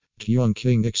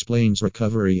Qing explains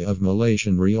recovery of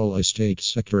Malaysian real estate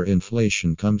sector.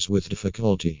 Inflation comes with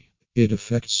difficulty. It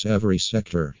affects every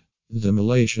sector. The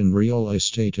Malaysian real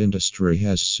estate industry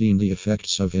has seen the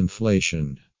effects of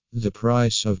inflation. The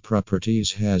price of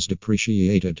properties has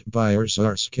depreciated, buyers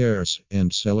are scarce,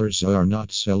 and sellers are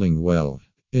not selling well.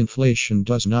 Inflation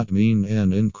does not mean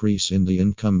an increase in the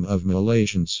income of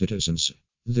Malaysian citizens.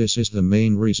 This is the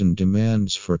main reason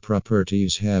demands for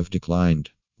properties have declined.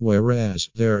 Whereas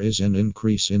there is an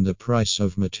increase in the price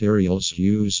of materials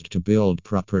used to build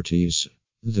properties.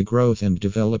 The growth and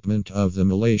development of the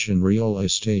Malaysian real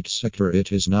estate sector.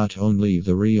 It is not only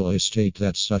the real estate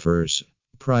that suffers.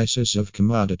 Prices of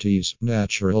commodities,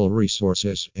 natural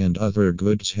resources, and other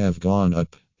goods have gone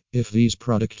up. If these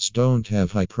products don't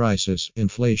have high prices,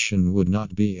 inflation would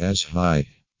not be as high.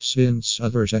 Since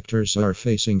other sectors are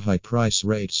facing high price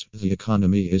rates, the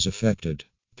economy is affected.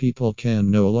 People can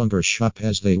no longer shop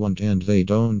as they want, and they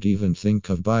don't even think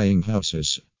of buying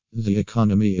houses. The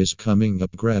economy is coming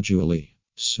up gradually.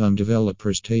 Some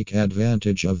developers take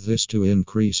advantage of this to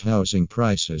increase housing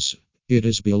prices. It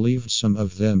is believed some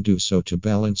of them do so to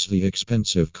balance the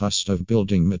expensive cost of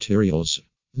building materials.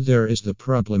 There is the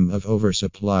problem of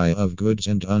oversupply of goods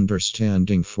and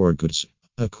understanding for goods.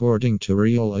 According to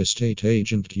real estate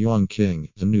agent Yong,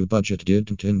 the new budget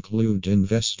didn't include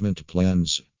investment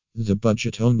plans. The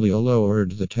budget only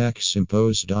lowered the tax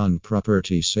imposed on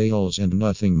property sales and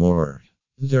nothing more.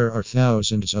 There are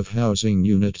thousands of housing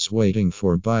units waiting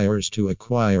for buyers to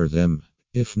acquire them.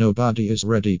 If nobody is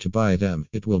ready to buy them,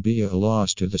 it will be a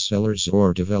loss to the sellers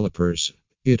or developers.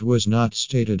 It was not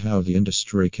stated how the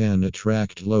industry can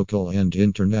attract local and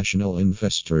international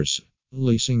investors.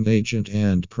 Leasing agent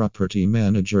and property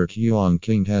manager Yong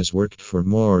has worked for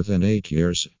more than 8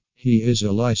 years. He is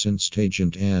a licensed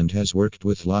agent and has worked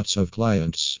with lots of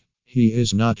clients. He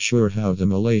is not sure how the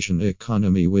Malaysian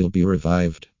economy will be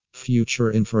revived.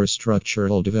 Future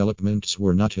infrastructural developments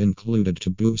were not included to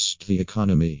boost the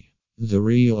economy. The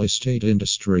real estate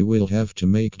industry will have to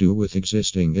make do with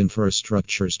existing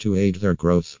infrastructures to aid their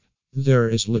growth. There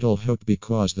is little hope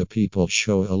because the people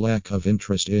show a lack of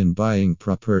interest in buying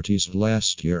properties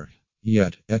last year.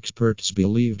 Yet, experts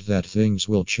believed that things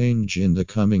will change in the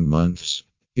coming months.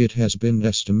 It has been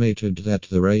estimated that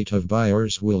the rate of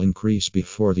buyers will increase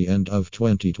before the end of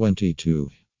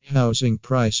 2022. Housing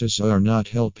prices are not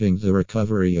helping the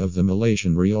recovery of the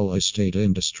Malaysian real estate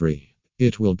industry.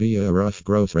 It will be a rough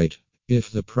growth rate. If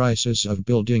the prices of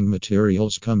building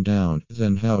materials come down,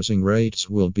 then housing rates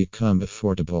will become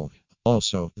affordable.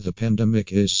 Also, the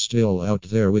pandemic is still out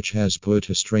there, which has put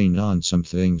a strain on some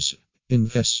things.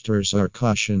 Investors are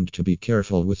cautioned to be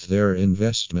careful with their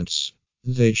investments.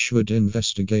 They should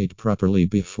investigate properly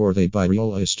before they buy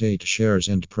real estate shares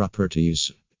and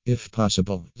properties. If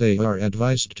possible, they are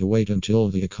advised to wait until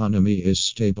the economy is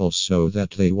stable so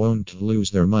that they won't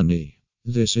lose their money.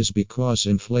 This is because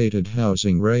inflated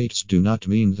housing rates do not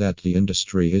mean that the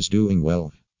industry is doing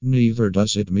well. Neither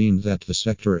does it mean that the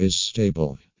sector is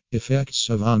stable. Effects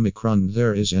of Omicron.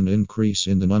 There is an increase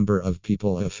in the number of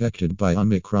people affected by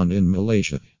Omicron in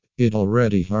Malaysia. It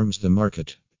already harms the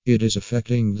market. It is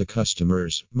affecting the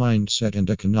customers' mindset and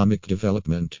economic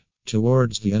development.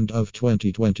 Towards the end of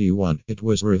 2021, it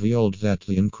was revealed that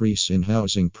the increase in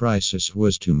housing prices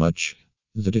was too much.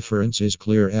 The difference is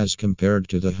clear as compared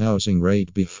to the housing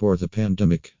rate before the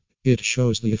pandemic. It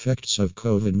shows the effects of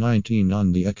COVID-19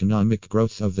 on the economic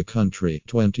growth of the country.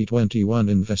 2021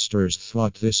 investors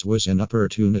thought this was an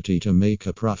opportunity to make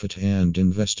a profit and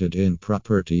invested in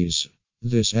properties.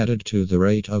 This added to the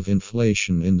rate of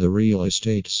inflation in the real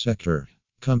estate sector.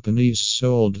 Companies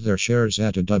sold their shares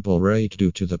at a double rate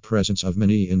due to the presence of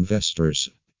many investors.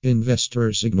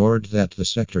 Investors ignored that the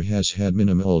sector has had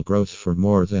minimal growth for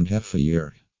more than half a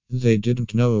year. They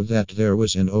didn't know that there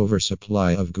was an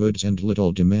oversupply of goods and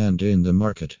little demand in the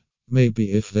market.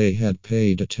 Maybe if they had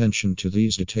paid attention to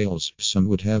these details, some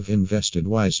would have invested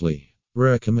wisely.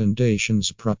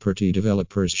 Recommendations: property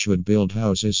developers should build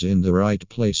houses in the right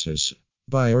places.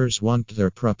 Buyers want their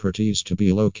properties to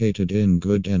be located in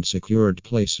good and secured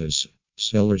places.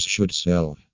 Sellers should sell